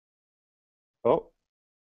Oh,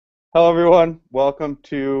 hello everyone. Welcome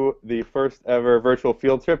to the first ever virtual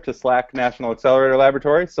field trip to SLAC National Accelerator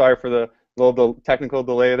Laboratory. Sorry for the little technical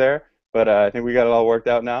delay there, but I think we got it all worked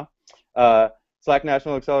out now. Uh, SLAC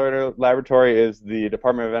National Accelerator Laboratory is the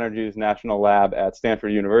Department of Energy's national lab at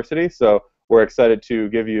Stanford University, so we're excited to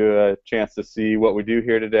give you a chance to see what we do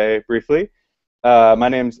here today briefly. My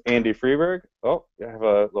name's Andy Freeberg. Oh, I have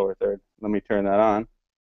a lower third. Let me turn that on.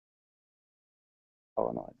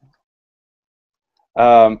 Oh, no.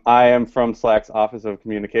 I am from SLAC's Office of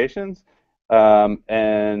Communications,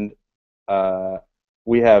 and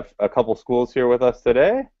we have a couple schools here with us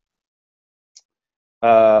today.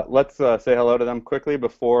 Let's say hello to them quickly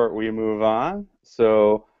before we move on.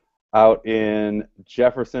 So out in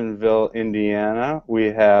Jeffersonville, Indiana, we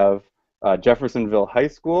have Jeffersonville High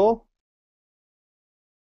School.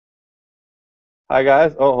 Hi,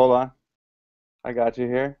 guys. Oh, hold on. I got you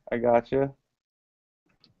here. I got you.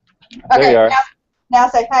 There Okay, you are. now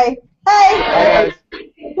say hi. Hi. Hi,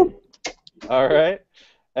 guys. All right.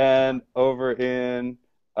 And over in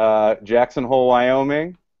Jackson Hole,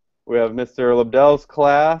 Wyoming, we have Mr. Lebdel's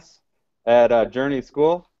class at Journey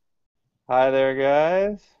School. Hi there,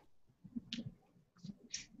 guys.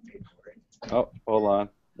 Oh, hold on.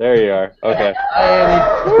 There you are. Okay. Hi,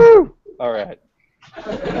 Andy. Woo! All right.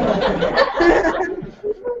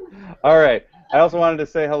 All right. I also wanted to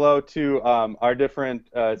say hello to our different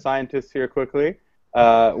scientists here quickly.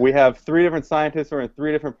 We have three different scientists who are in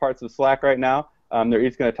three different parts of SLAC right now. They're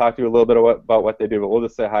each going to talk to you a little bit about what they do, but we'll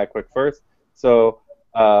just say hi quick first. So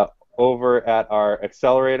over at our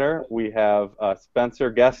accelerator, we have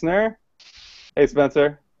Spencer Gessner. Hey,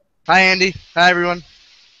 Spencer. Hi, Andy. Hi, everyone.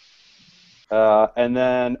 And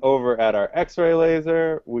then over at our X-ray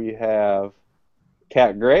laser, we have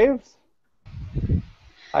Kat Graves.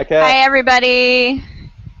 Hi, Kat. Hi, everybody.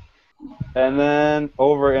 And then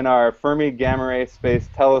over in our Fermi Gamma Ray Space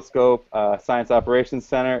Telescope Science Operations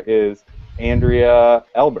Center is Andrea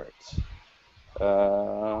Elbert.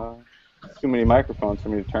 Too many microphones for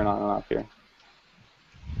me to turn on and off here.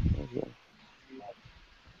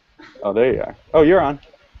 Oh, there you are. Oh, you're on.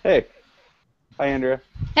 Hey. Hi, Andrea.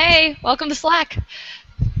 Hey, welcome to SLAC.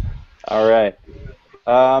 All right.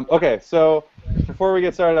 Okay, so before we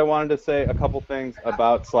get started, I wanted to say a couple things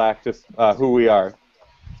about SLAC, just who we are.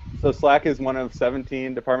 So SLAC is one of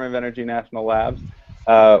 17 Department of Energy national labs.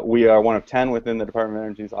 We are one of 10 within the Department of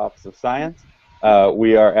Energy's Office of Science.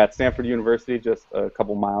 We are at Stanford University, just a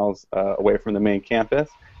couple miles away from the main campus.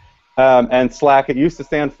 And SLAC, it used to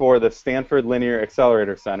stand for the Stanford Linear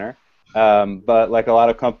Accelerator Center. But like a lot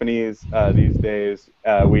of companies these days,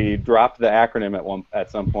 we dropped the acronym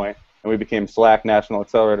at some point, and we became SLAC National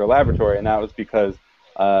Accelerator Laboratory, and that was because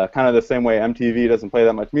kind of the same way MTV doesn't play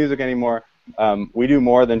that much music anymore, we do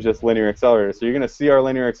more than just linear accelerators. So you're going to see our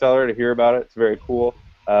linear accelerator, hear about it. It's very cool.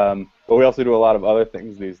 But we also do a lot of other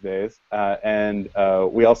things these days, and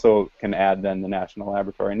we also can add then the national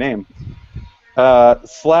laboratory name.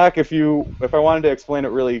 SLAC, if I wanted to explain it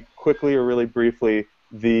really quickly or really briefly,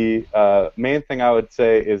 the main thing I would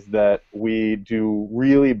say is that we do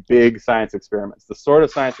really big science experiments, the sort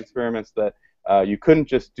of science experiments that you couldn't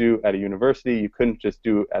just do at a university, you couldn't just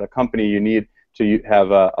do at a company. You need to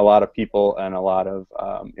have a lot of people and a lot of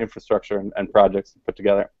infrastructure and projects put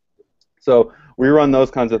together. So we run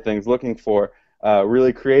those kinds of things, looking for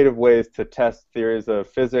really creative ways to test theories of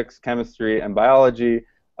physics, chemistry, and biology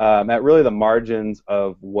at really the margins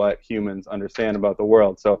of what humans understand about the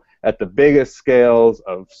world. So at the biggest scales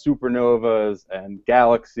of supernovas and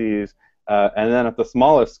galaxies, and then at the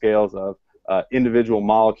smallest scales of individual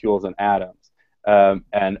molecules and atoms,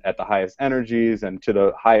 and at the highest energies and to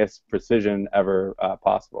the highest precision ever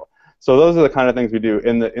possible. So those are the kind of things we do.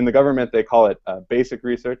 In the government, they call it basic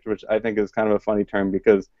research, which I think is kind of a funny term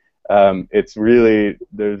because it's really,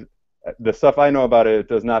 the stuff I know about it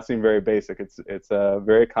does not seem very basic. It's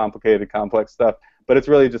very complicated, complex stuff, but it's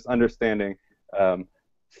really just understanding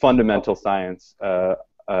fundamental science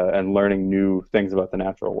and learning new things about the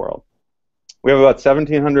natural world. We have about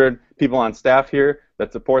 1,700 people on staff here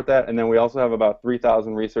that support that, and then we also have about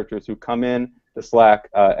 3,000 researchers who come in to SLAC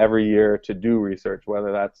every year to do research,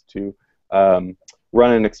 whether that's to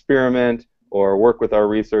run an experiment or work with our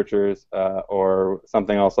researchers or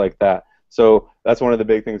something else like that. So that's one of the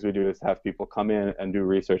big things we do, is have people come in and do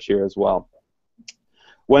research here as well.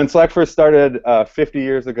 When SLAC first started 50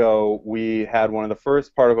 years ago, we had one of the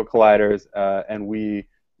first particle colliders, and we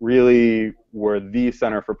really were the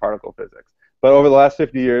center for particle physics. But over the last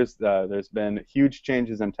 50 years, there's been huge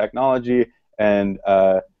changes in technology, and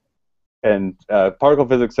particle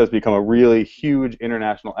physics has become a really huge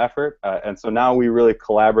international effort, and so now we really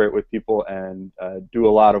collaborate with people and do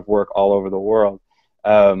a lot of work all over the world.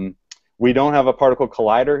 We don't have a particle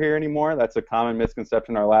collider here anymore. That's a common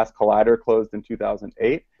misconception. Our last collider closed in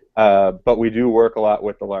 2008, but we do work a lot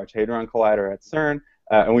with the Large Hadron Collider at CERN,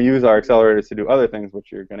 and we use our accelerators to do other things,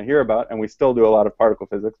 which you're going to hear about, and we still do a lot of particle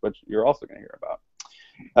physics, which you're also going to hear about.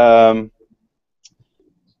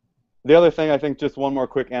 The other thing, I think, just one more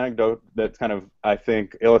quick anecdote that kind of, I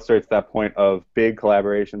think, illustrates that point of big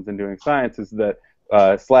collaborations in doing science is that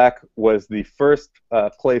SLAC was the first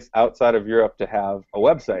place outside of Europe to have a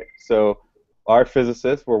website. So our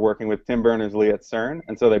physicists were working with Tim Berners-Lee at CERN,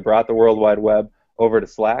 and so they brought the World Wide Web over to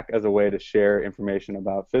SLAC as a way to share information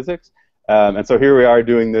about physics. And so here we are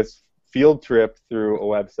doing this field trip through a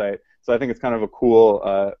website. So I think it's kind of a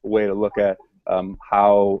cool way to look at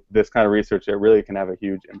how this kind of research really can have a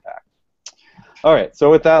huge impact. All right, so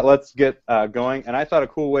with that, let's get going. And I thought a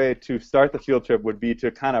cool way to start the field trip would be to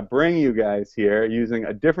kind of bring you guys here using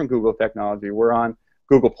a different Google technology. We're on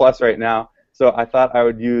Google Plus right now, so I thought I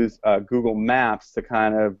would use Google Maps to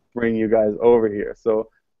kind of bring you guys over here. So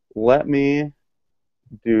let me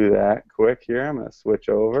do that quick here. I'm going to switch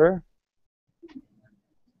over.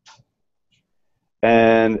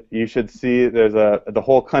 And you should see there's the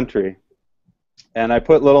whole country. And I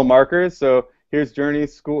put little markers, so here's Journey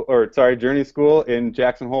School in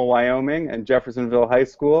Jackson Hole, Wyoming, and Jeffersonville High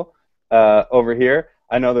School over here.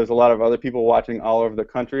 I know there's a lot of other people watching all over the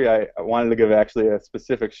country. I wanted to give actually a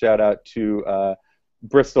specific shout out to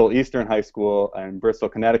Bristol Eastern High School and Bristol,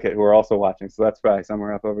 Connecticut, who are also watching. So that's probably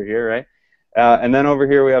somewhere up over here, right? And then over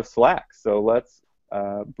here we have SLAC. So let's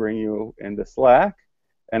bring you into SLAC.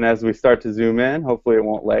 And as we start to zoom in, hopefully it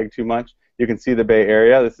won't lag too much. You can see the Bay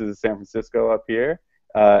Area. This is San Francisco up here.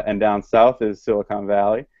 And down south is Silicon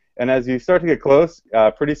Valley. And as you start to get close,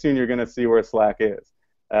 pretty soon you're going to see where SLAC is.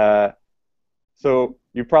 So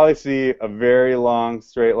you probably see a very long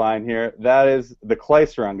straight line here. That is the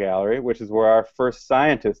Klystron Gallery, which is where our first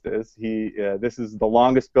scientist is. This is the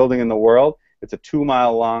longest building in the world. It's a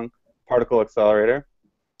 2-mile-long particle accelerator.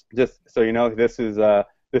 Just so you know, this is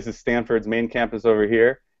Stanford's main campus over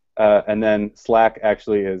here. And then SLAC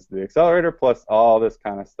actually is the accelerator plus all this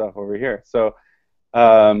kind of stuff over here. So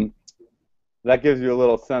that gives you a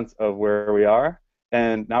little sense of where we are.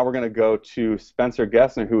 And now we're going to go to Spencer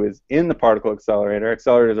Gessner, who is in the particle accelerator.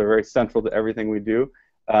 Accelerators are very central to everything we do.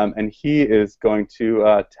 And he is going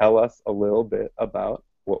to tell us a little bit about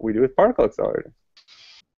what we do with particle accelerators.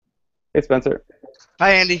 Hey, Spencer.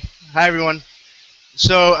 Hi, Andy. Hi, everyone.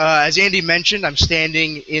 So, as Andy mentioned, I'm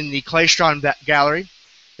standing in the Klystron Gallery.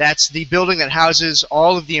 That's the building that houses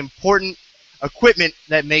all of the important equipment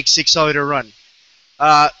that makes the accelerator run.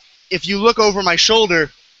 If you look over my shoulder,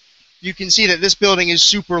 you can see that this building is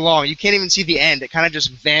super long. You can't even see the end. It kind of just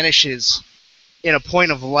vanishes in a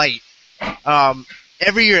point of light.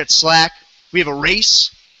 Every year at SLAC, we have a race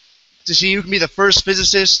to see who can be the first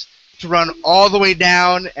physicist to run all the way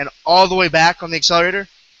down and all the way back on the accelerator.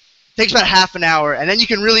 It takes about half an hour, and then you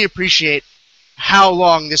can really appreciate how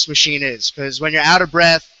long this machine is. Because when you're out of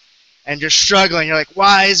breath and just struggling, you're like,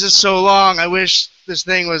 why is this so long? I wish this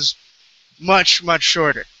thing was much, much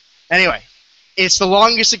shorter. Anyway, it's the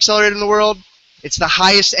longest accelerator in the world. It's the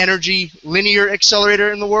highest energy linear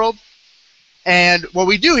accelerator in the world. And what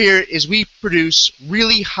we do here is we produce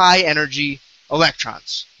really high energy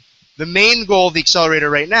electrons. The main goal of the accelerator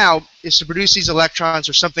right now is to produce these electrons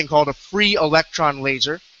for something called a free electron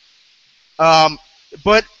laser.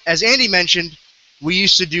 But as Andy mentioned, we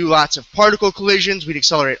used to do lots of particle collisions. We'd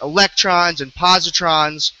accelerate electrons and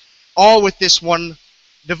positrons, all with this one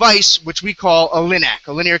device, which we call a Linac,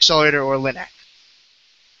 a linear accelerator or a Linac.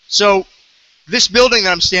 So this building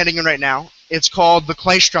that I'm standing in right now, it's called the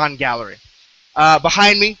Klystron Gallery.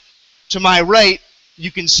 Behind me, to my right,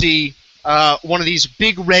 you can see one of these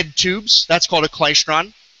big red tubes. That's called a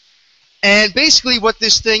klystron. And basically what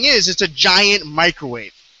this thing is, it's a giant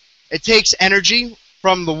microwave. It takes energy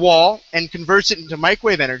from the wall and converts it into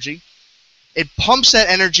microwave energy. It pumps that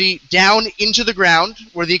energy down into the ground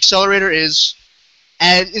where the accelerator is,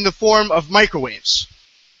 and in the form of microwaves.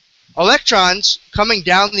 Electrons coming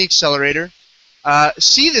down the accelerator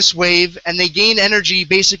see this wave, and they gain energy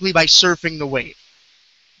basically by surfing the wave.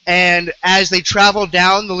 And as they travel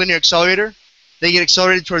down the linear accelerator, they get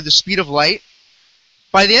accelerated toward the speed of light.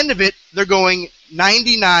 By the end of it, they're going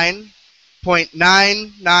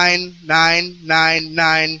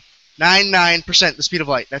 99.9999999% the speed of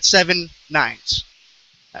light. That's 7 nines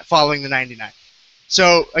following the 99.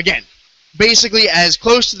 So again, basically as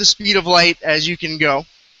close to the speed of light as you can go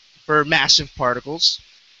for massive particles.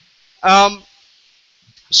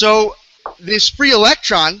 So this free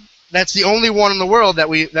electron, that's the only one in the world that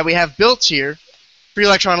we have built here, free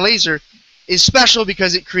electron laser, is special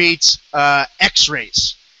because it creates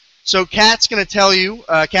X-rays. So Kat's going to tell you,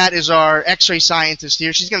 Kat is our X-ray scientist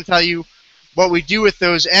here, she's going to tell you what we do with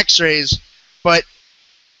those X-rays. But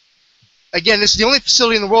again, this is the only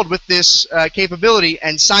facility in the world with this capability,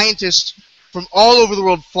 and scientists from all over the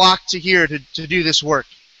world flock to here to do this work.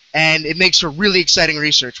 And it makes for really exciting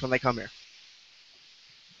research when they come here.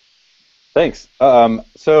 Thanks.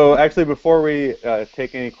 So actually, before we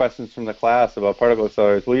take any questions from the class about particle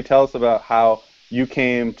accelerators, will you tell us about how you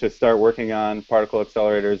came to start working on particle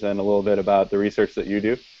accelerators and a little bit about the research that you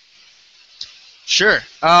do? Sure.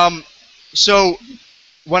 So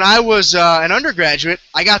when I was an undergraduate,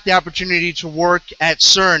 I got the opportunity to work at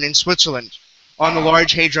CERN in Switzerland on the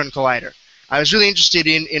Large Hadron Collider. I was really interested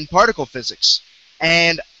in particle physics.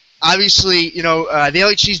 And obviously, you know, the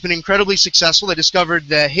LHC has been incredibly successful. They discovered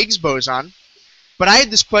the Higgs boson. But I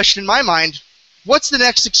had this question in my mind: what's the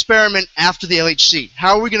next experiment after the LHC?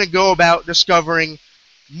 How are we going to go about discovering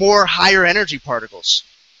more higher energy particles?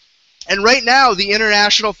 And right now, the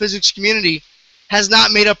international physics community has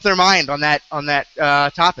not made up their mind on that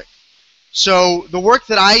topic. So the work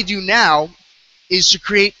that I do now is to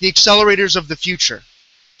create the accelerators of the future.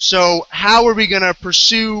 So how are we going to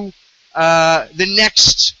pursue the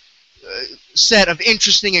next set of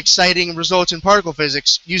interesting, exciting results in particle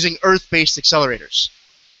physics using Earth-based accelerators?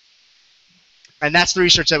 And that's the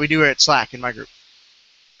research that we do here at SLAC in my group.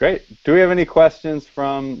 Great. Do we have any questions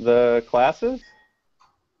from the classes?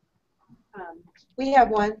 We have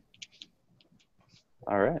one.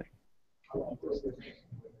 All right. Hold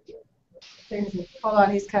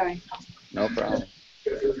on, he's coming. No problem.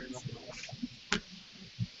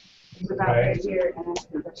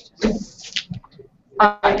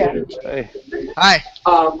 Hey. Hi.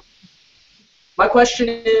 My question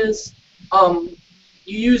is, you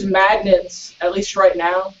use magnets, at least right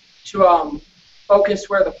now, to focus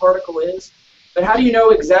where the particle is. But how do you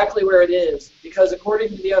know exactly where it is? Because according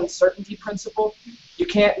to the uncertainty principle, you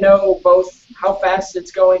can't know both how fast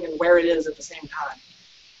it's going and where it is at the same time.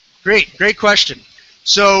 Great question.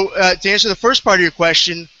 So to answer the first part of your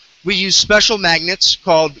question, we use special magnets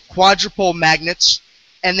called quadrupole magnets,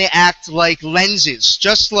 and they act like lenses.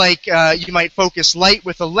 Just like you might focus light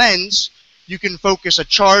with a lens, you can focus a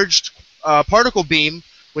charged particle beam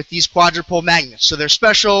with these quadrupole magnets. So they're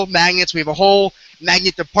special magnets. We have a whole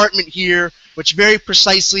magnet department here which very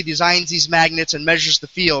precisely designs these magnets and measures the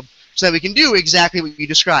field so that we can do exactly what you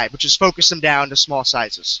described, which is focus them down to small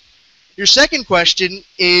sizes. Your second question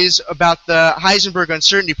is about the Heisenberg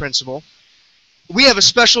uncertainty principle. We have a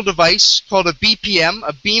special device called a BPM,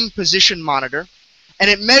 a beam position monitor, and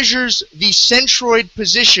it measures the centroid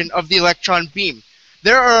position of the electron beam.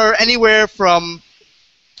 There are anywhere from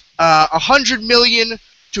 100 million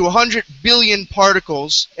to 100 billion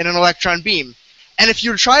particles in an electron beam. And if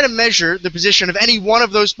you were to try to measure the position of any one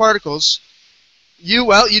of those particles,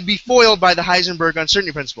 you'd be foiled by the Heisenberg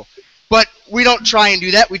uncertainty principle. But we don't try and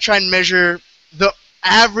do that. We try and measure the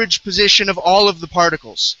average position of all of the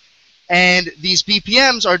particles. And these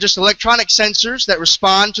BPMs are just electronic sensors that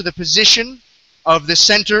respond to the position of the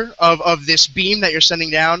center of this beam that you're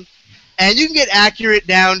sending down. And you can get accurate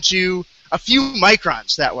down to a few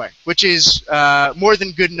microns that way, which is more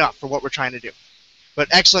than good enough for what we're trying to do. But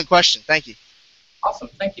excellent question. Thank you. Awesome.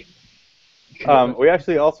 Thank you. We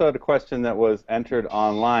actually also had a question that was entered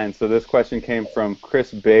online. So this question came from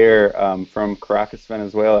Chris Bayer from Caracas,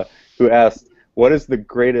 Venezuela, who asked, what is the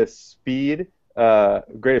greatest speed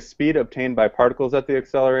obtained by particles at the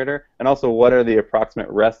accelerator? And also, what are the approximate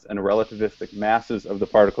rest and relativistic masses of the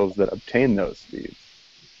particles that obtain those speeds?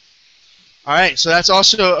 All right, so that's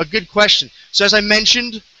also a good question. So as I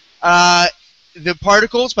mentioned, the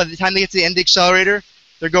particles, by the time they get to the end of the accelerator,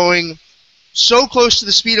 they're going so close to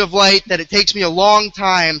the speed of light that it takes me a long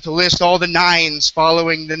time to list all the nines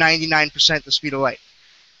following the 99% the speed of light.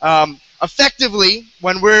 Effectively,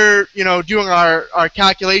 when we're doing our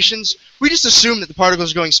calculations, we just assume that the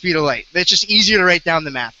particles are going speed of light. It's just easier to write down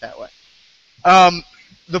the math that way.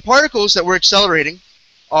 The particles that we're accelerating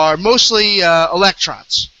are mostly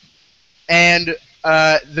electrons, and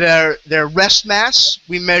their rest mass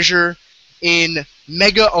we measure in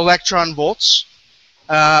mega electron volts.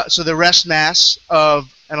 So the rest mass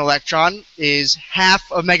of an electron is half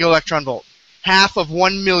a mega electron volt, half of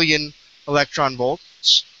 1 million electron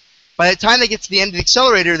volts. By the time they get to the end of the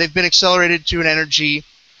accelerator, they've been accelerated to an energy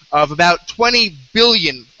of about 20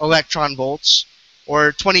 billion electron volts,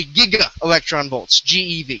 or 20 giga electron volts,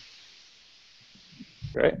 GeV.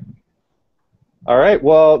 Great. All right.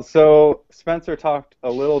 Well, so Spencer talked a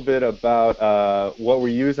little bit about what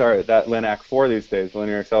we use that Linac for these days,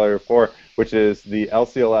 Linear Accelerator for, which is the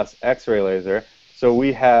LCLS X-ray laser. So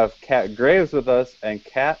we have Kat Graves with us, and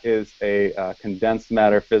Kat is a condensed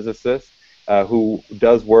matter physicist who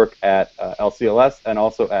does work at LCLS and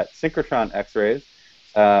also at synchrotron X-rays.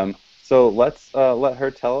 So let's let her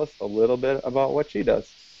tell us a little bit about what she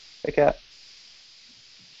does. Hey, Kat.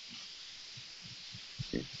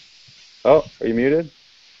 Oh, are you muted?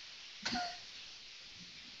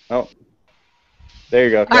 Oh, there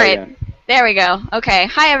you go. All right, Again. there we go. Okay,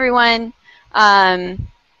 hi everyone. As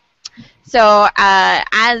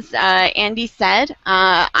Andy said,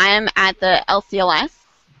 I'm at the LCLS,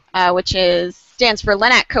 which stands for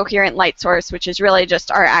Linac Coherent Light Source, which is really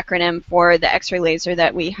just our acronym for the X-ray laser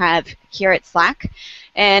that we have here at SLAC.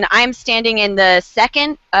 And I'm standing in the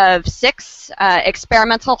second of 6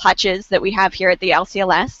 experimental hutches that we have here at the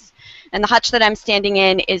LCLS. And the hutch that I'm standing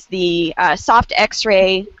in is the soft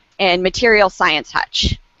X-ray and material science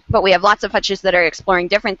hutch. But we have lots of hutches that are exploring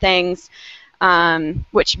different things,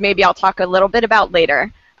 which maybe I'll talk a little bit about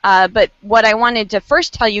later. But what I wanted to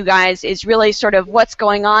first tell you guys is really sort of what's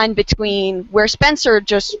going on between where Spencer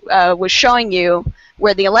just was showing you,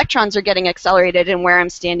 where the electrons are getting accelerated, and where I'm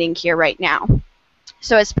standing here right now.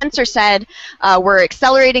 So as Spencer said, we're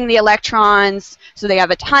accelerating the electrons, so they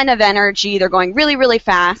have a ton of energy. They're going really, really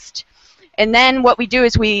fast. And then what we do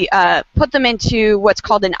is we put them into what's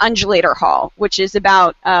called an undulator hall, which is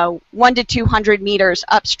about 1 to 200 meters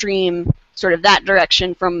upstream, sort of that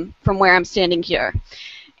direction from where I'm standing here.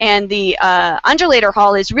 And the undulator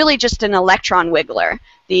hall is really just an electron wiggler.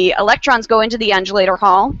 The electrons go into the undulator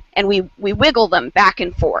hall, and we wiggle them back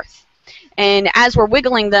and forth. And as we're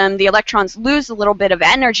wiggling them, the electrons lose a little bit of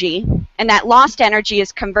energy, and that lost energy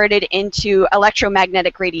is converted into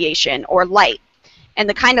electromagnetic radiation, or light. And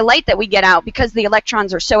the kind of light that we get out, because the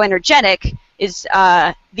electrons are so energetic, is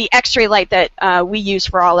the X-ray light that we use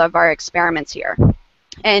for all of our experiments here.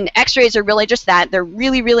 And X-rays are really just that. They're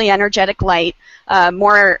really, really energetic light.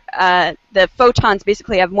 The photons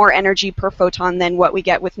basically have more energy per photon than what we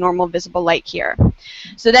get with normal visible light here.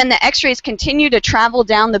 So then the X-rays continue to travel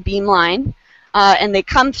down the beam line, and they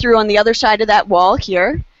come through on the other side of that wall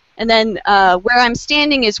here. And then where I'm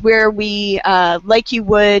standing is where we, like you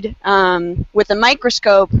would with a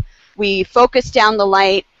microscope, we focus down the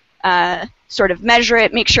light, sort of measure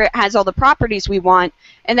it, make sure it has all the properties we want,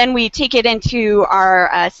 and then we take it into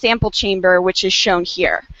our sample chamber, which is shown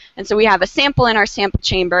here. And so we have a sample in our sample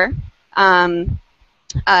chamber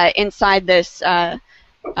inside this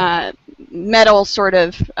metal sort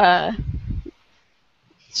of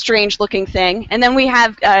strange-looking thing. And then we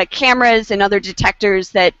have cameras and other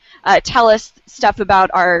detectors that tell us stuff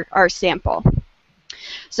about our sample.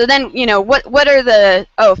 So then, you know, what are the,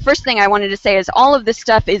 first thing I wanted to say is all of this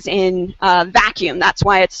stuff is in vacuum. That's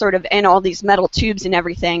why it's sort of in all these metal tubes and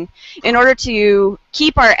everything. In order to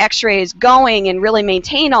keep our X-rays going and really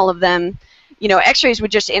maintain all of them, you know, X-rays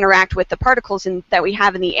would just interact with the particles that we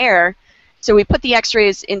have in the air. So we put the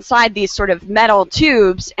X-rays inside these sort of metal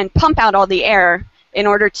tubes and pump out all the air in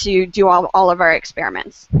order to do all of our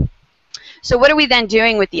experiments. So what are we then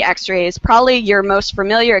doing with the X-rays? Probably your most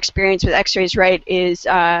familiar experience with X-rays, right, is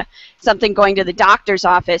something going to the doctor's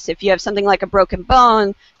office. If you have something like a broken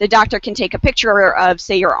bone, the doctor can take a picture of,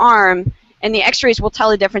 say, your arm, and the X-rays will tell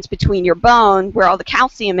the difference between your bone, where all the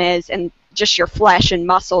calcium is, and just your flesh and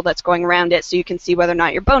muscle that's going around it, so you can see whether or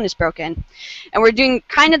not your bone is broken. And we're doing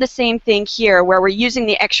kind of the same thing here, where we're using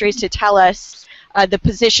the X-rays to tell us the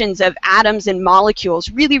positions of atoms and molecules,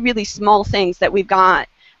 really, really small things that we've got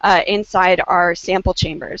inside our sample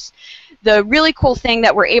chambers. The really cool thing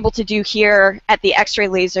that we're able to do here at the X-ray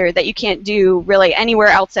laser that you can't do really anywhere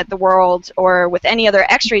else at the world or with any other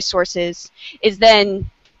X-ray sources is then,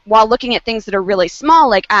 while looking at things that are really small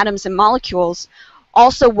like atoms and molecules,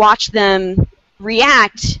 also watch them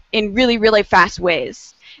react in really, really fast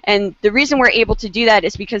ways. And the reason we're able to do that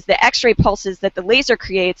is because the X-ray pulses that the laser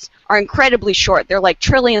creates are incredibly short. They're like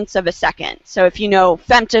trillionths of a second. So if you know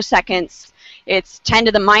femtoseconds, it's 10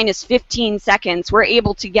 to the minus 15 seconds. We're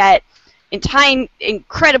able to get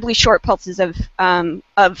incredibly short pulses of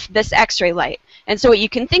this X-ray light. And so what you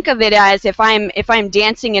can think of it as, if I'm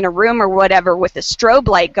dancing in a room or whatever with a strobe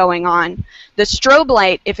light going on, the strobe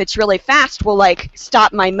light, if it's really fast, will like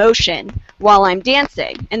stop my motion while I'm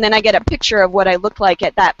dancing, and then I get a picture of what I look like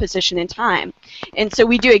at that position in time. And so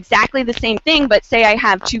we do exactly the same thing, but say I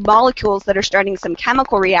have two molecules that are starting some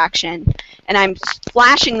chemical reaction, and I'm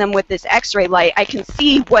flashing them with this X-ray light. I can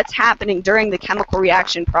see what's happening during the chemical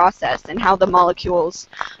reaction process and how the molecules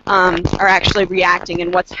are actually reacting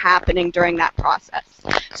and what's happening during that process.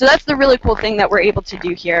 So that's the really cool thing that we're able to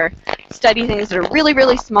do here. Study things that are really,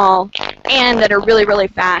 really small and that are really, really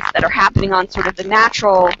fast, that are happening on sort of the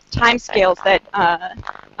natural time scales that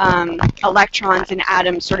electrons and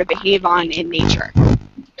atoms sort of behave on in nature.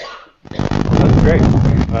 That's great.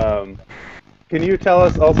 Can you tell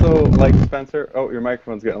us also, like Spencer? Oh, your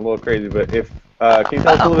microphone's getting a little crazy, but if can you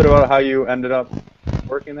tell us a little bit about how you ended up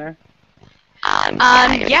working there?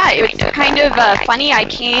 Yeah, it was kind of funny. I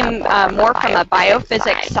came more from a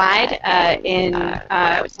biophysics side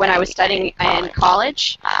when I was studying in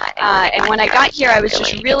college. And when I got here, I was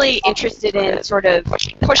just really interested in sort of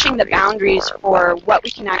pushing the boundaries for what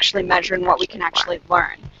we can actually measure and what we can actually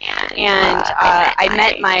learn. And I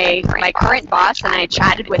met my current boss, and I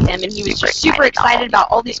chatted with him, and he was just super excited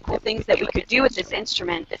about all these cool things that we could do with this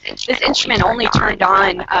instrument. This instrument only turned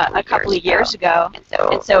on a couple of years ago, and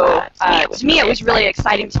so to me it was really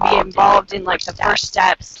exciting to be involved in like the first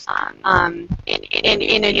steps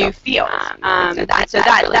in a new field. So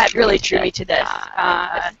that really drew me to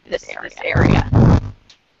this area.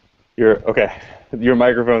 Okay. Your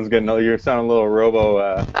microphone's getting. You're sounding a little robo.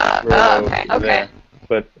 Okay. There.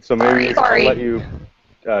 But so maybe I'll let you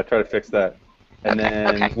try to fix that, and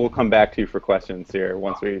then we'll come back to you for questions here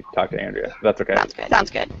once we talk to Andrea. That's okay.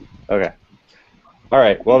 Sounds good. Okay. All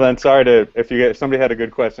right. Well then, sorry to if somebody had a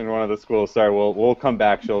good question in one of the schools. Sorry, we'll come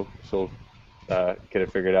back. She'll get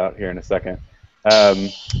it figured out here in a second.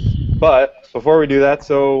 But before we do that,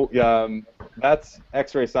 so that's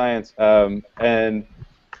X-ray science, and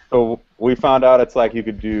so we found out it's like you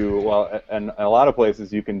could do, well, in a lot of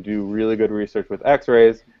places you can do really good research with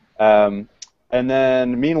X-rays. And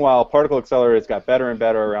then meanwhile, particle accelerators got better and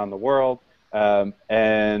better around the world.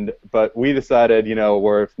 But we decided,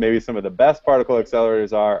 where maybe some of the best particle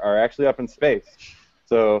accelerators are actually up in space.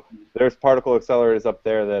 So there's particle accelerators up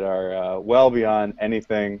there that are well beyond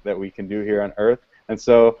anything that we can do here on Earth. And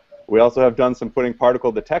so we also have done some putting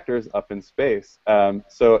particle detectors up in space.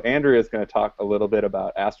 So Andrea is going to talk a little bit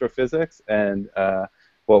about astrophysics and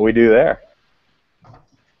what we do there.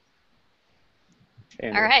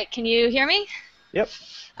 Andrea. All right, can you hear me? Yep.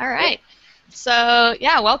 All right. So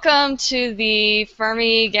yeah, welcome to the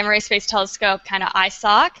Fermi Gamma Ray Space Telescope, kind of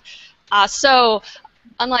ISOC. So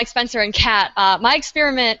unlike Spencer and Kat, my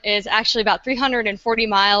experiment is actually about 340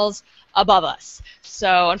 miles above us.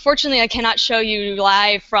 So unfortunately, I cannot show you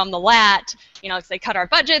live from the LAT, because they cut our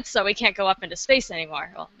budgets, so we can't go up into space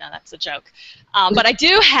anymore. Well, no, that's a joke. But I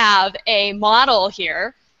do have a model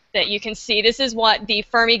here that you can see. This is what the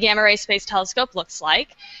Fermi Gamma Ray Space Telescope looks like.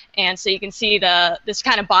 And so you can see this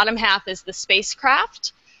kind of bottom half is the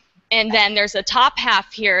spacecraft. And then there's a top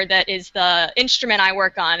half here that is the instrument I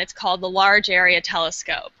work on. It's called the Large Area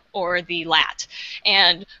Telescope, or the LAT.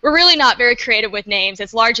 And we're really not very creative with names.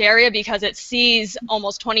 It's large area because it sees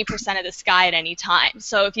almost 20% of the sky at any time.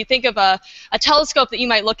 So if you think of a telescope that you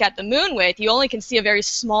might look at the moon with, you only can see a very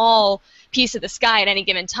small piece of the sky at any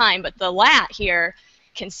given time. But the LAT here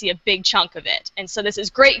can see a big chunk of it. And so this is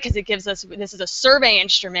great because it gives us, this is a survey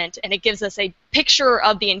instrument, and it gives us a picture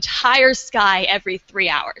of the entire sky every 3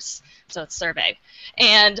 hours. So it's survey.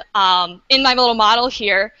 And in my little model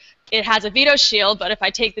here, it has a veto shield, but if I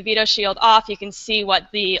take the veto shield off, you can see what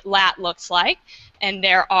the LAT looks like. And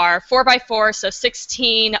there are 4x4, so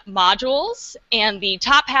 16 modules, and the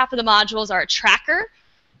top half of the modules are a tracker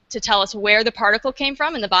to tell us where the particle came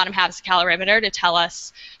from, and the bottom half is a calorimeter to tell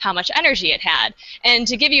us how much energy it had. And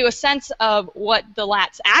to give you a sense of what the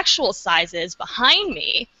LAT's actual size is, behind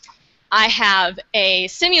me, I have a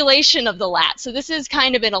simulation of the LAT. So this is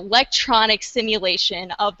kind of an electronic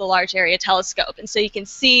simulation of the Large Area Telescope. And so you can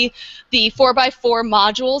see the 4x4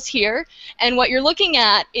 modules here. And what you're looking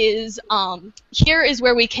at is, here is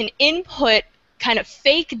where we can input kind of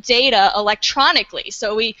fake data electronically.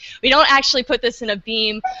 So we don't actually put this in a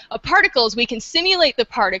beam of particles. We can simulate the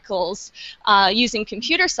particles using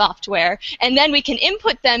computer software, and then we can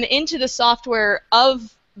input them into the software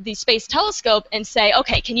of the Space Telescope and say,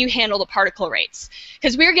 okay, can you handle the particle rates?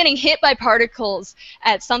 Because we're getting hit by particles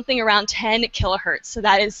at something around 10 kilohertz. So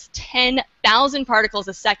that is 10,000 particles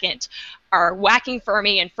a second are whacking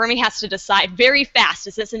Fermi, and Fermi has to decide very fast,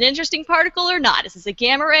 is this an interesting particle or not? Is this a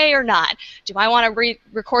gamma ray or not? Do I want to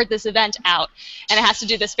record this event out? And it has to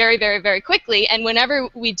do this very, very, very quickly. And whenever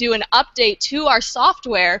we do an update to our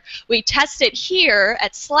software, we test it here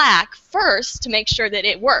at SLAC first to make sure that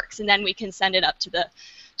it works, and then we can send it up to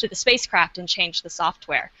the spacecraft and change the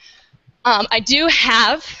software. I do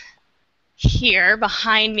have here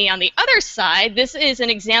behind me on the other side, this is an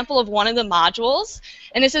example of one of the modules,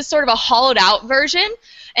 and this is sort of a hollowed out version,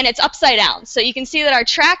 and it's upside down. So you can see that our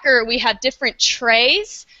tracker, we have different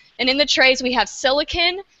trays, and in the trays we have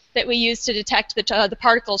silicon that we use to detect the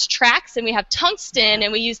particles' tracks, and we have tungsten,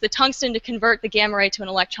 and we use the tungsten to convert the gamma ray to an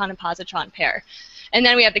electron and positron pair. And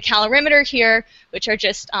then we have the calorimeter here, which are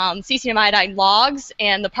just cesium iodide logs,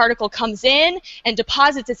 and the particle comes in and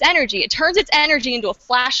deposits its energy. It turns its energy into a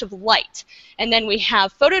flash of light. And then we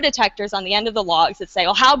have photodetectors on the end of the logs that say,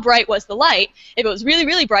 well, how bright was the light? If it was really,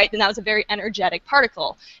 really bright, then that was a very energetic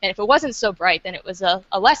particle. And if it wasn't so bright, then it was a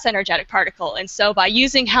less energetic particle. And so by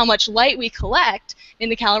using how much light we collect in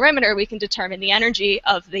the calorimeter, we can determine the energy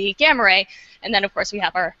of the gamma ray. And then, of course, we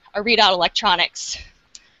have our readout electronics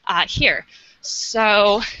here.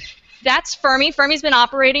 So that's Fermi. Fermi's been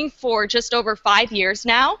operating for just over 5 years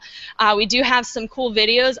now. We do have some cool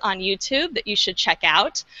videos on YouTube that you should check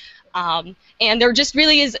out. And there just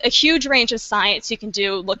really is a huge range of science you can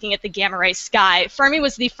do looking at the gamma ray sky. Fermi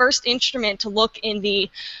was the first instrument to look in the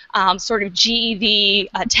sort of GeV,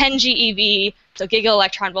 10 GeV, so giga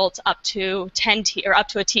electron volts, up to 10 or up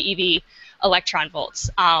to a TeV electron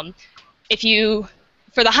volts.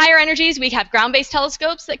 For the higher energies, we have ground-based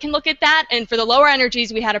telescopes that can look at that, and for the lower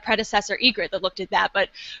energies, we had a predecessor egret that looked at that. But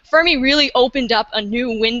Fermi really opened up a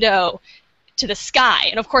new window to the sky.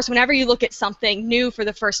 And of course, whenever you look at something new for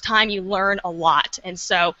the first time, you learn a lot. And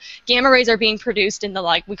so gamma rays are being produced in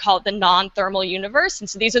the, we call it the non-thermal universe. And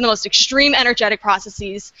so these are the most extreme energetic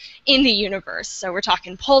processes in the universe. So we're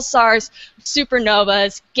talking pulsars,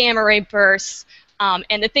 supernovas, gamma ray bursts.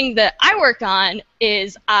 And the thing that I work on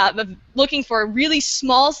is looking for a really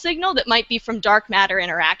small signal that might be from dark matter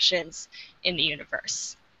interactions in the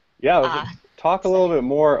universe. Yeah, talk a little bit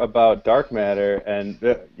more about dark matter, and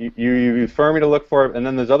you use Fermi to look for it, and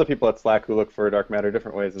then there's other people at SLAC who look for dark matter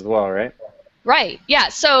different ways as well, right? Right, yeah.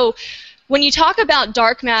 So when you talk about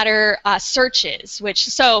dark matter searches,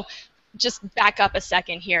 just back up a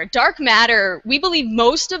second here. Dark matter, we believe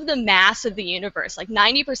most of the mass of the universe, like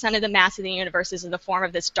 90% of the mass of the universe, is in the form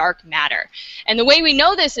of this dark matter. And the way we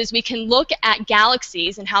know this is we can look at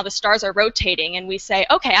galaxies and how the stars are rotating, and we say,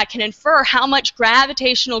 okay, I can infer how much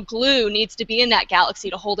gravitational glue needs to be in that galaxy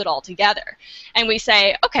to hold it all together. And we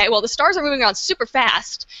say, okay, well, the stars are moving around super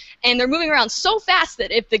fast, and they're moving around so fast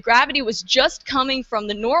that if the gravity was just coming from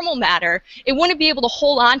the normal matter, it wouldn't be able to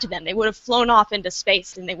hold on to them. They would have flown off into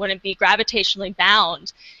space, and they wouldn't be gravitationally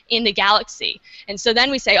bound in the galaxy. And so then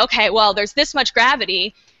we say, okay, well, there's this much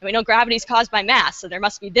gravity, and we know gravity is caused by mass, so there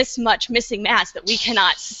must be this much missing mass that we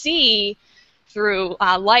cannot see through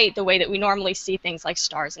light the way that we normally see things like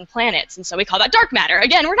stars and planets. And so we call that dark matter.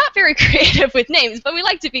 Again, we're not very creative with names, but we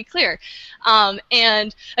like to be clear.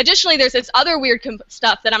 And additionally, there's this other weird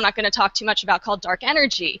stuff that I'm not going to talk too much about called dark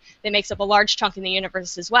energy that makes up a large chunk in the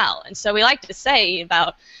universe as well. And so we like to say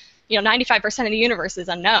about 95% of the universe is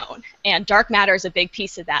unknown, and dark matter is a big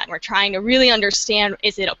piece of that. And we're trying to really understand,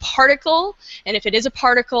 is it a particle? And if it is a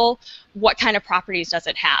particle, what kind of properties does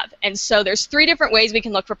it have? And so there's 3 different ways we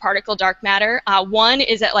can look for particle dark matter. One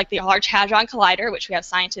is at the Large Hadron Collider, which we have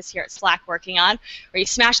scientists here at SLAC working on, where you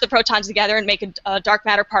smash the protons together and make a dark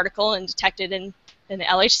matter particle and detect it in the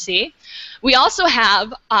LHC. We also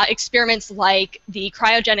have experiments like the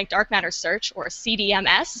Cryogenic Dark Matter Search, or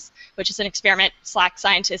CDMS, which is an experiment SLAC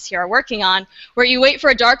scientists here are working on, where you wait for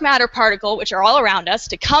a dark matter particle, which are all around us,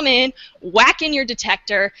 to come in, whack in your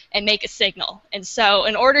detector, and make a signal. And so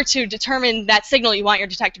in order to determine that signal, you want your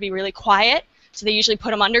detector to be really quiet. So they usually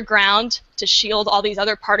put them underground to shield all these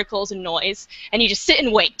other particles and noise. And you just sit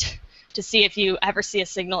and wait to see if you ever see a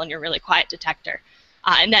signal in your really quiet detector.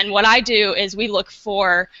 And then what I do is we look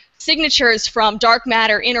for signatures from dark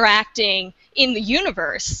matter interacting in the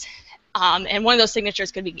universe. And one of those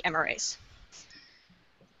signatures could be gamma rays.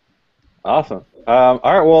 Awesome. All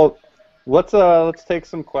right. Well, let's take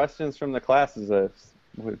some questions from the classes.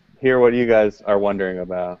 Hear what you guys are wondering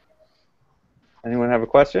about. Anyone have a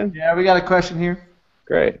question? Yeah, we got a question here.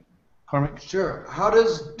 Great. Cormac? Sure. How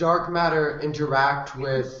does dark matter interact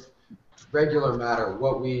with regular matter,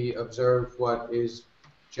 what we observe, what is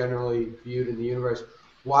generally viewed in the universe?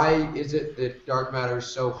 Why is it that dark matter is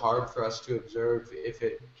so hard for us to observe if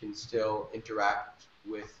it can still interact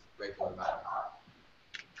with regular matter?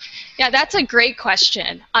 Yeah, that's a great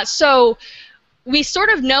question. So we sort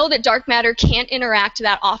of know that dark matter can't interact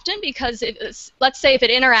that often because, let's say if it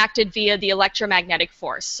interacted via the electromagnetic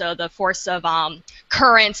force, so the force of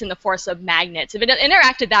currents and the force of magnets, if it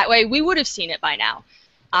interacted that way, we would have seen it by now.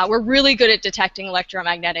 We're really good at detecting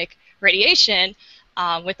electromagnetic radiation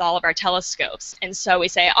with all of our telescopes. And so we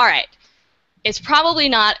say, all right, it's probably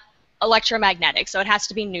not electromagnetic, so it has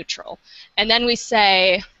to be neutral. And then we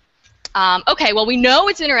say, okay, well, we know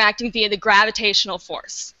it's interacting via the gravitational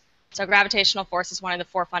force. So gravitational force is one of the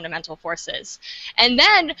 4 fundamental forces. And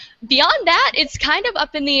then beyond that, it's kind of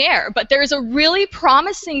up in the air. But there's a really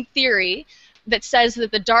promising theory that says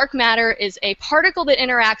that the dark matter is a particle that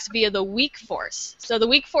interacts via the weak force. So the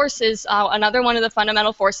weak force is another one of the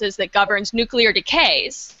fundamental forces that governs nuclear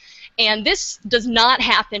decays. And this does not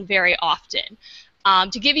happen very often.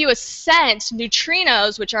 To give you a sense,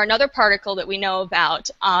 neutrinos, which are another particle that we know about,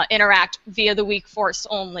 interact via the weak force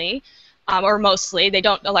only. Or mostly, they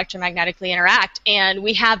don't electromagnetically interact. And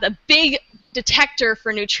we have a big detector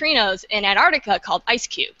for neutrinos in Antarctica called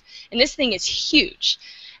IceCube. And this thing is huge.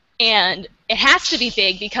 And it has to be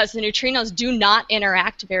big because the neutrinos do not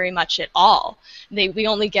interact very much at all. We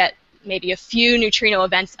only get maybe a few neutrino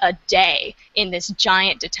events a day in this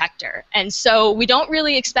giant detector. And so we don't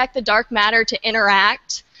really expect the dark matter to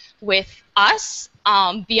interact with us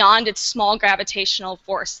beyond its small gravitational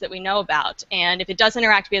force that we know about. And if it does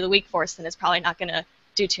interact via the weak force, then it's probably not going to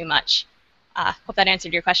do too much. Hope that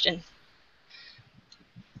answered your question.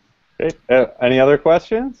 Great. Any other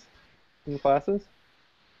questions in the classes?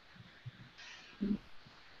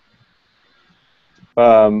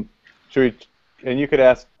 Should we? And you could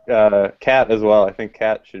ask Kat as well. I think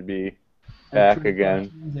Kat should be back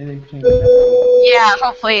again. Yeah,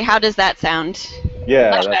 hopefully. How does that sound?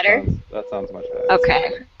 Yeah, Much better? That sounds much better.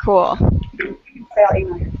 Okay, cool.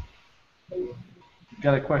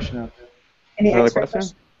 Got a question out there. Any Another extra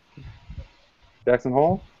question? Jackson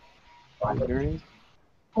Hole? Hearing?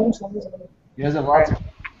 You guys have lots of...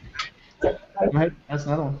 Go ahead, that's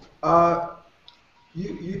another one.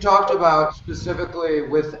 You talked about specifically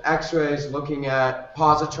with X-rays looking at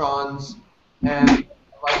positrons and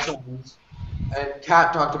electrons, and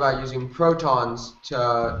Kat talked about using protons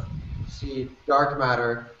to see dark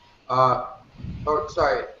matter.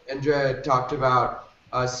 Andrea talked about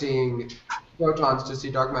seeing protons to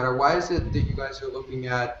see dark matter. Why is it that you guys are looking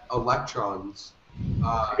at electrons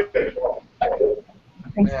and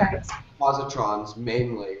positrons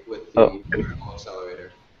mainly with the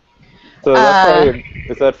accelerator? So that's probably,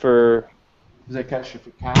 is that for... Is that question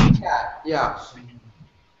for Kat? Yeah.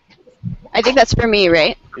 I think that's for me,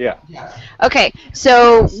 right? Yeah. Okay,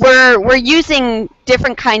 so we're using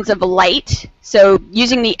different kinds of light. So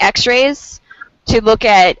using the X-rays to look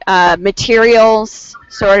at materials,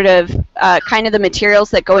 sort of kind of the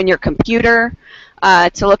materials that go in your computer,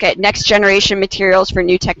 to look at next generation materials for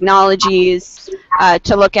new technologies,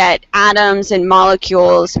 to look at atoms and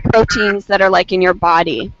molecules, proteins that are like in your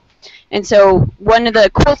body. And so one of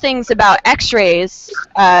the cool things about X-rays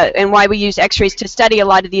and why we use X-rays to study a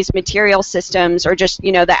lot of these material systems, or just,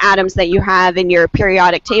 you know, the atoms that you have in your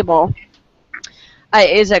periodic table,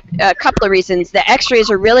 is a couple of reasons. The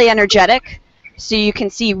X-rays are really energetic, so you can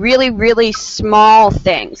see really, really small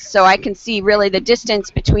things. So I can see really the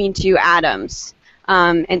distance between two atoms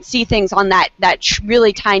and see things on that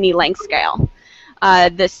really tiny length scale.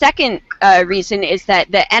 The second reason is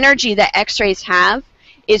that the energy that X-rays have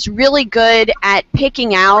is really good at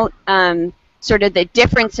picking out sort of the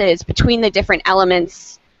differences between the different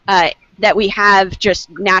elements that we have just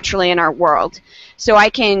naturally in our world. So I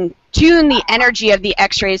can tune the energy of the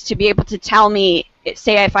X-rays to be able to tell me,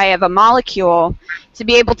 say if I have a molecule, to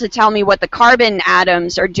be able to tell me what the carbon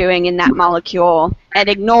atoms are doing in that molecule and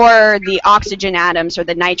ignore the oxygen atoms or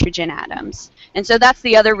the nitrogen atoms. And so that's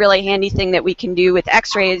the other really handy thing that we can do with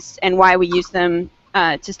X-rays and why we use them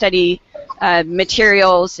to study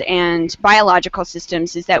materials and biological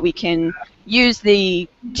systems, is that we can tune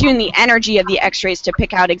the energy of the X-rays to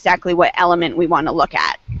pick out exactly what element we want to look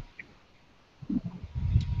at.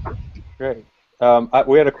 Great.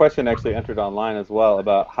 We had a question actually entered online as well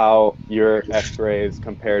about how your X-rays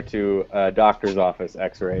compare to a doctor's office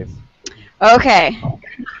X-rays. Okay.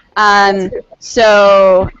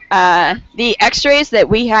 So the X-rays that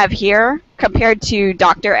we have here compared to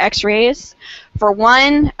doctor X-rays, for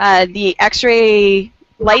one, the X-ray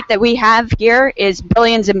light that we have here is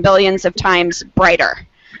billions and billions of times brighter.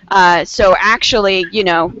 So actually, you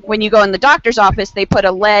know, when you go in the doctor's office, they put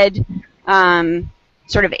a lead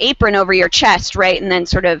sort of apron over your chest, right, and then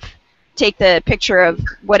sort of take the picture of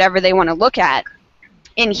whatever they want to look at.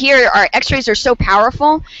 in here, our X-rays are so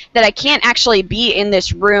powerful that I can't actually be in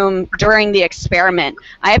this room during the experiment.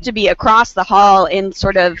 I have to be across the hall in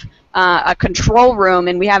sort of a control room,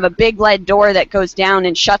 and we have a big lead door that goes down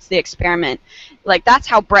and shuts the experiment. Like, that's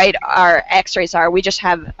how bright our X-rays are. We just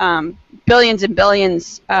have billions and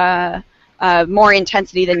billions more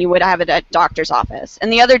intensity than you would have at a doctor's office.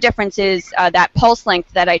 And the other difference is that pulse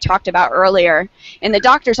length that I talked about earlier. In the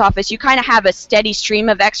doctor's office, you kind of have a steady stream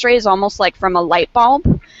of X-rays, almost like from a light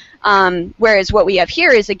bulb. Whereas what we have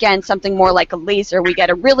here is, again, something more like a laser. We get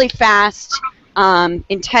a really fast,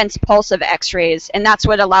 intense pulse of X-rays, and that's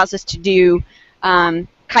what allows us to do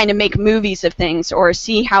kind of make movies of things or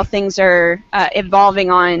see how things are evolving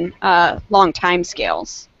on long time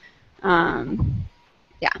scales.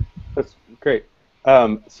 Yeah. That's great.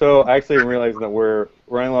 So I actually realized that we're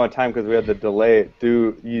running low on time because we had the delay.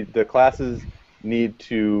 Do the classes need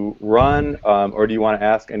to run, or do you want to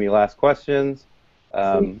ask any last questions?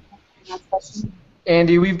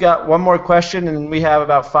 Andy, we've got one more question, and we have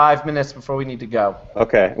about 5 minutes before we need to go.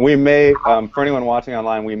 Okay. We may, for anyone watching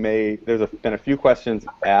online, there's been a few questions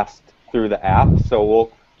asked through the app, so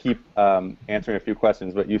we'll keep answering a few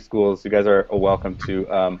questions, but you schools, you guys are welcome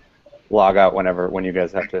to log out when you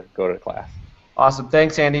guys have to go to class. Awesome.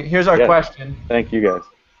 Thanks, Andy. Here's our question. Thank you, guys.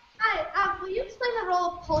 Hi. Will you explain the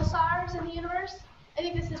role of pulsars in the universe? I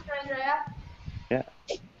think this is for Andrea. Yeah.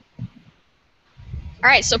 All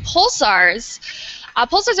right, so pulsars.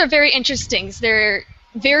 Pulsars are very interesting. They're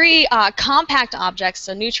very compact objects,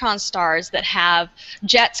 so neutron stars that have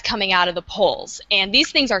jets coming out of the poles. And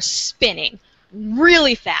these things are spinning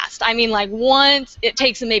really fast. I mean, like once, it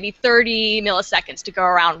takes them maybe 30 milliseconds to go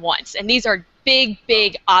around once. And these are big,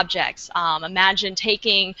 big objects. Imagine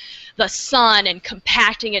taking the sun and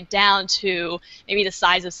compacting it down to maybe the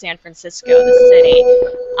size of San Francisco, the city.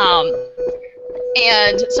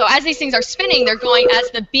 And so as these things are spinning, they're going,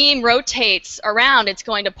 as the beam rotates around, it's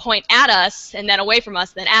going to point at us and then away from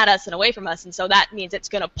us, then at us and away from us. And so that means it's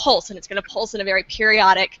going to pulse, and it's going to pulse in a very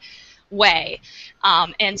periodic way.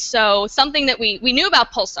 And so something that we knew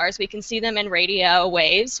about pulsars, we can see them in radio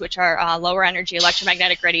waves, which are lower energy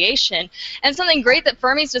electromagnetic radiation. And something great that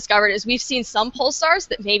Fermi's discovered is we've seen some pulsars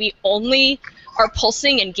that maybe only are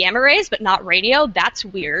pulsing in gamma rays, but not radio. That's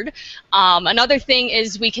weird. Another thing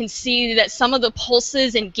is we can see that some of the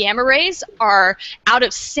pulses in gamma rays are out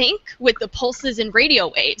of sync with the pulses in radio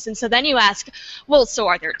waves. And so then you ask, well, so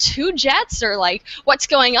are there two jets, or like what's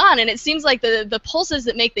going on? And it seems like the pulses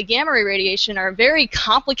that make the gamma ray radiation are very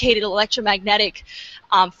complicated electromagnetic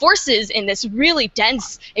forces in this really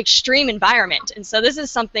dense, extreme environment. And so this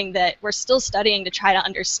is something that we're still studying to try to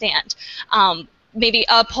understand. Maybe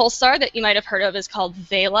a pulsar that you might have heard of is called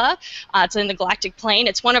Vela. It's in the galactic plane.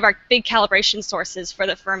 It's one of our big calibration sources for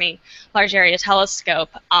the Fermi Large Area Telescope.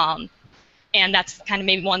 And that's kind of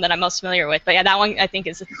maybe one that I'm most familiar with. But yeah, that one I think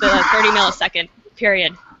is the 30 millisecond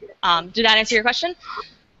period. Did that answer your question?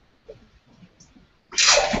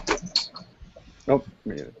 Nope.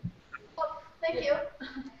 Thank you.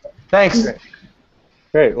 Thanks.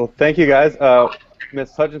 Great. Well, thank you guys.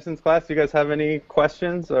 Ms. Hutchinson's class, do you guys have any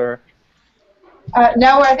questions or?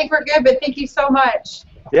 No, I think we're good, but thank you so much.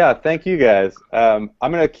 Yeah, thank you guys.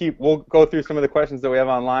 We'll go through some of the questions that we have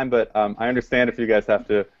online, but I understand if you guys have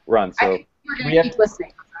to run. So We're going to keep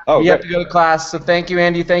listening. Oh, we have to go to class, so thank you,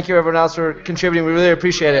 Andy. Thank you, everyone else, for contributing. We really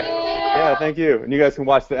appreciate it. Yeah, thank you. And you guys can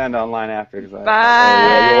watch the end online after.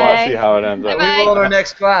 Bye. You'll want to see how it ends up. We will in our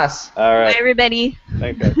next class. All right. Bye, everybody.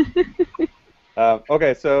 Thanks, guys.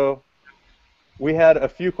 Okay, so we had a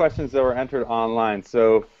few questions that were entered online.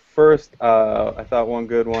 So first, I thought one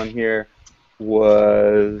good one here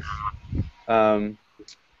was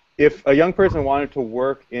if a young person wanted to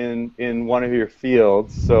work in one of your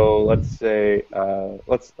fields, so let's say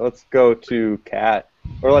let's go to Kat,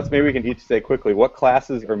 or maybe we can each say quickly, what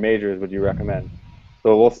classes or majors would you recommend?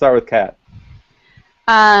 So we'll start with Kat.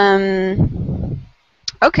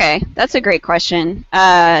 Okay, that's a great question.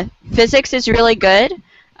 Physics is really good.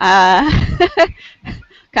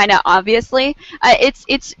 Kind of obviously.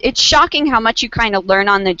 It's shocking how much you kind of learn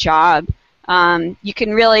on the job. You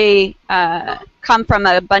can really come from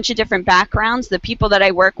a bunch of different backgrounds. The people that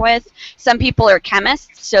I work with, some people are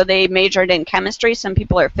chemists, so they majored in chemistry. Some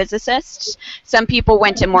people are physicists. Some people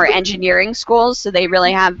went to more engineering schools, so they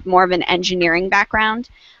really have more of an engineering background.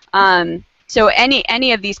 So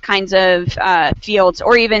any of these kinds of fields,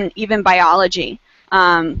 or even biology,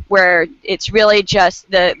 where it's really just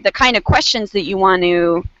the kind of questions that you want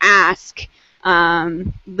to ask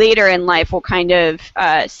later in life will kind of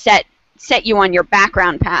set you on your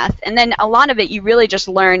background path. And then a lot of it you really just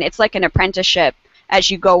learn. It's like an apprenticeship as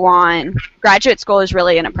you go on. Graduate school is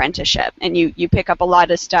really an apprenticeship, and you pick up a lot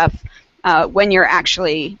of stuff when you're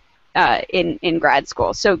actually in grad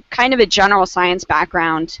school. So kind of a general science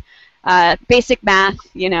background, basic math,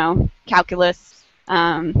 calculus,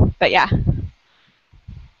 but yeah.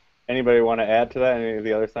 Anybody want to add to that? Any of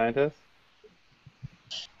the other scientists?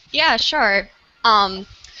 Yeah, sure.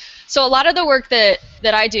 So a lot of the work that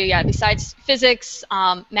I do, yeah, besides physics,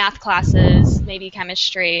 math classes, maybe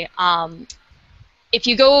chemistry, if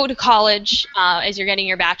you go to college as you're getting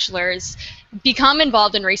your bachelor's, become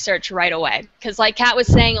involved in research right away. Because like Kat was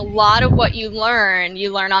saying, a lot of what you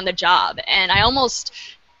learn on the job. And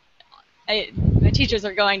my teachers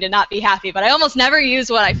are going to not be happy, but I almost never use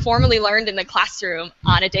what I formally learned in the classroom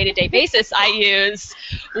on a day-to-day basis. I use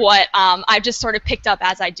what I've just sort of picked up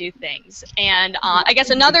as I do things. And I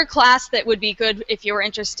guess another class that would be good if you were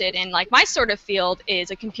interested in like my sort of field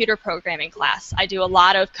is a computer programming class. I do a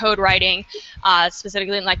lot of code writing,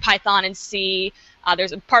 specifically in like Python and C.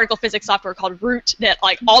 There's a particle physics software called Root that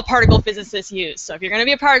like all particle physicists use. So if you're going to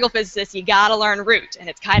be a particle physicist, you got to learn Root, and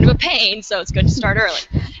it's kind of a pain, so it's good to start early.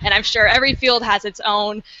 And I'm sure every field has its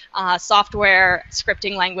own software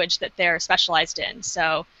scripting language that they're specialized in.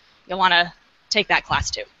 So you'll want to take that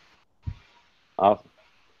class too. Awesome.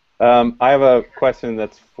 I have a question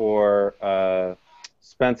that's for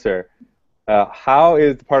Spencer. How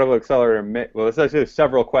is the particle accelerator made? Well, it's actually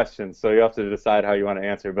several questions, so you have to decide how you want to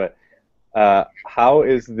answer. But how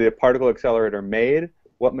is the particle accelerator made?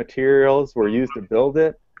 What materials were used to build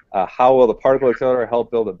it? How will the particle accelerator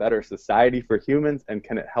help build a better society for humans? And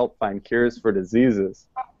can it help find cures for diseases?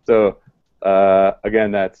 So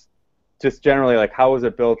again, that's just generally like how was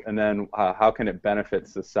it built, and then how can it benefit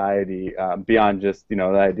society beyond just the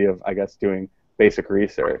idea of, I guess, doing basic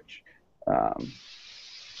research.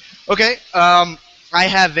 Okay, I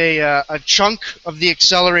have a chunk of the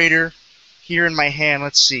accelerator here in my hand.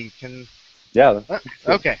 Let's see. Yeah.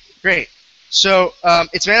 Okay, great. So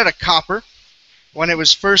it's made out of copper. When it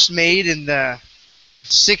was first made in the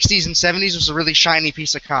 60s and 70s, it was a really shiny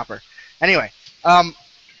piece of copper. Anyway,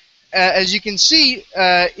 as you can see,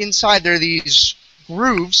 inside there are these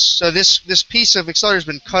grooves. So this piece of accelerator has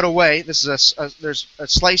been cut away. This is there's a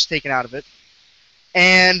slice taken out of it.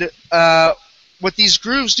 And what these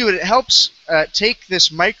grooves do, it helps take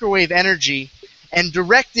this microwave energy and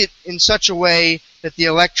direct it in such a way that the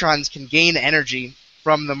electrons can gain energy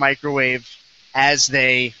from the microwave as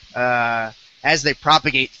they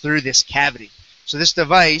propagate through this cavity. So this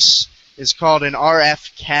device is called an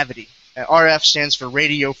RF cavity. RF stands for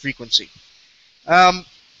radio frequency.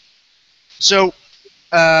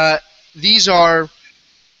 These are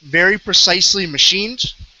very precisely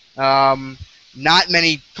machined. Not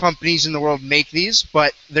many companies in the world make these,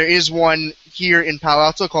 but there is one here in Palo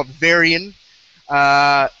Alto called Varian.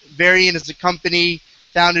 Varian is a company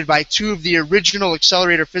founded by two of the original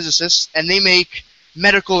accelerator physicists, and they make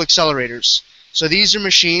medical accelerators. So these are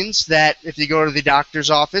machines that if you go to the doctor's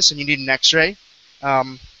office and you need an x-ray,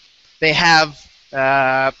 they have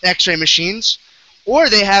x-ray machines, or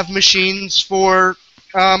they have machines for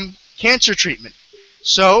cancer treatment.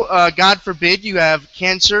 So God forbid you have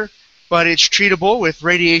cancer, but it's treatable with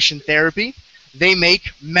radiation therapy. They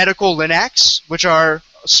make medical Linacs, which are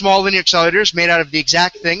small linear accelerators made out of the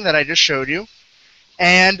exact thing that I just showed you.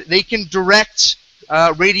 And they can direct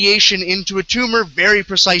radiation into a tumor very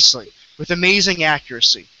precisely with amazing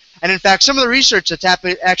accuracy. And in fact, some of the research that's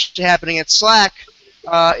actually happening at SLAC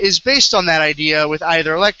is based on that idea with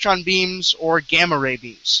either electron beams or gamma ray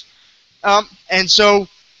beams. And so,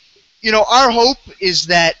 our hope is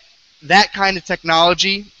that that kind of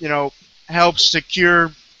technology, helps to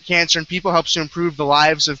cure cancer in people, helps to improve the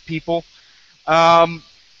lives of people.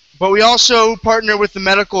 But we also partner with the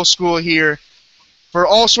medical school here for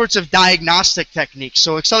all sorts of diagnostic techniques.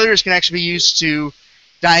 So accelerators can actually be used to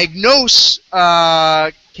diagnose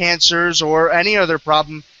cancers or any other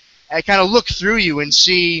problem, and kind of look through you and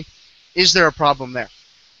see, is there a problem there?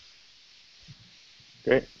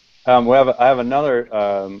 Great. I have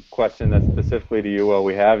another question that's specifically to you while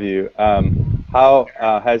we have you. How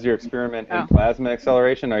has your experiment in plasma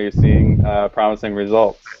acceleration, are you seeing promising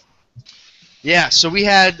results? Yeah, so we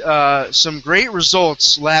had some great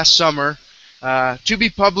results last summer, to be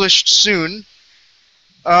published soon.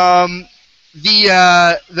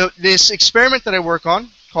 This experiment that I work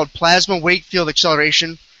on, called plasma weight field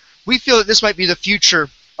acceleration, we feel that this might be the future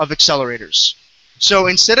of accelerators. So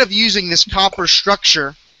instead of using this copper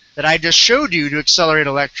structure that I just showed you to accelerate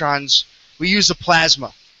electrons, we use a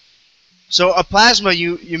plasma. So a plasma,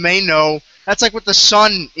 you may know, that's like what the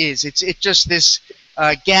sun is. It's just this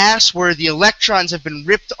gas where the electrons have been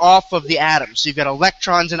ripped off of the atoms. So you've got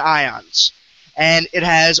electrons and ions. and it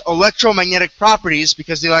has electromagnetic properties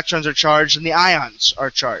because the electrons are charged and the ions are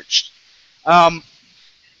charged.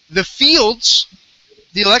 The fields,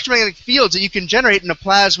 the electromagnetic fields that you can generate in a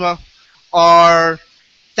plasma are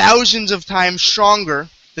thousands of times stronger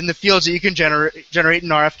than the fields that you can generate in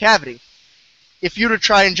RF cavity. If you were to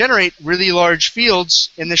try and generate really large fields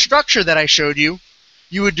in the structure that I showed you,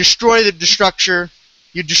 you would destroy the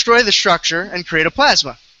structure and create a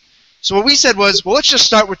plasma. So what we said was, well, let's just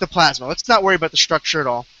start with the plasma. Let's not worry about the structure at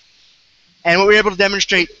all. And what we were able to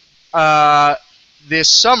demonstrate this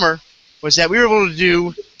summer was that we were able to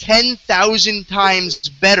do 10,000 times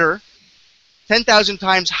better, 10,000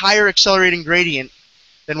 times higher accelerating gradient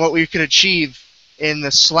than what we could achieve in the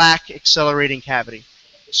SLAC accelerating cavity.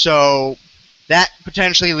 So that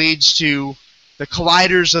potentially leads to the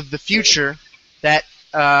colliders of the future that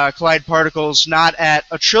collide particles not at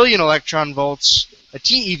a trillion electron volts, a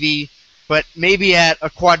TeV, but maybe at a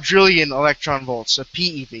quadrillion electron volts, a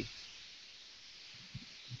PeV.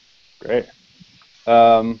 Great.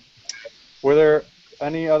 Were there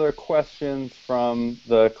any other questions from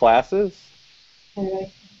the classes?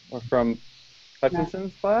 Okay. Or from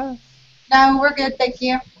Hutchinson's class? No, we're good, thank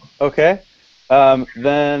you. Okay.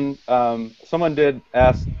 Then someone did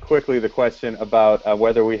ask quickly the question about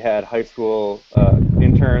whether we had high school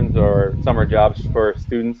interns or summer jobs for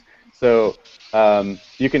students. So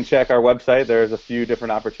you can check our website. There's a few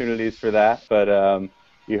different opportunities for that, but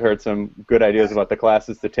you heard some good ideas about the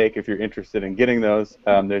classes to take if you're interested in getting those.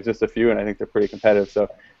 There's just a few, and I think they're pretty competitive, so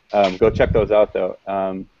go check those out, though.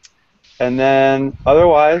 And then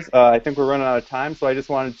otherwise, I think we're running out of time, so I just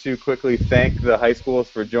wanted to quickly thank the high schools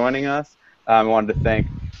for joining us. I wanted to thank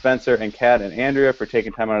Spencer and Kat and Andrea for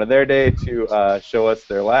taking time out of their day to show us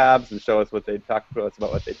their labs and show us what they talk to us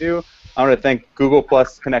about what they do. I want to thank Google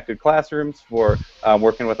Plus Connected Classrooms for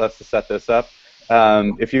working with us to set this up.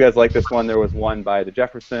 If you guys like this one, there was one by the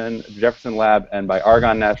Jefferson Lab and by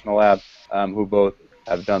Argonne National Lab, who both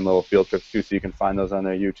have done little field trips too, so you can find those on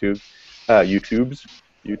their YouTube.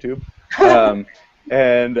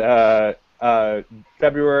 And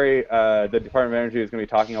February, the Department of Energy is going to be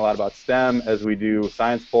talking a lot about STEM as we do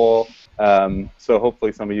Science Poll. So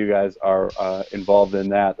hopefully some of you guys are involved in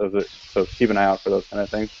that. So keep an eye out for those kind of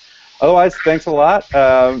things. Otherwise, thanks a lot.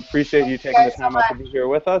 Appreciate you taking the time out to be here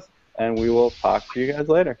with us, and we will talk to you guys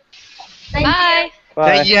later. Thank Bye. you. Bye.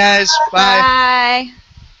 Thank you guys. Bye.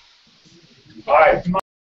 Bye. Bye.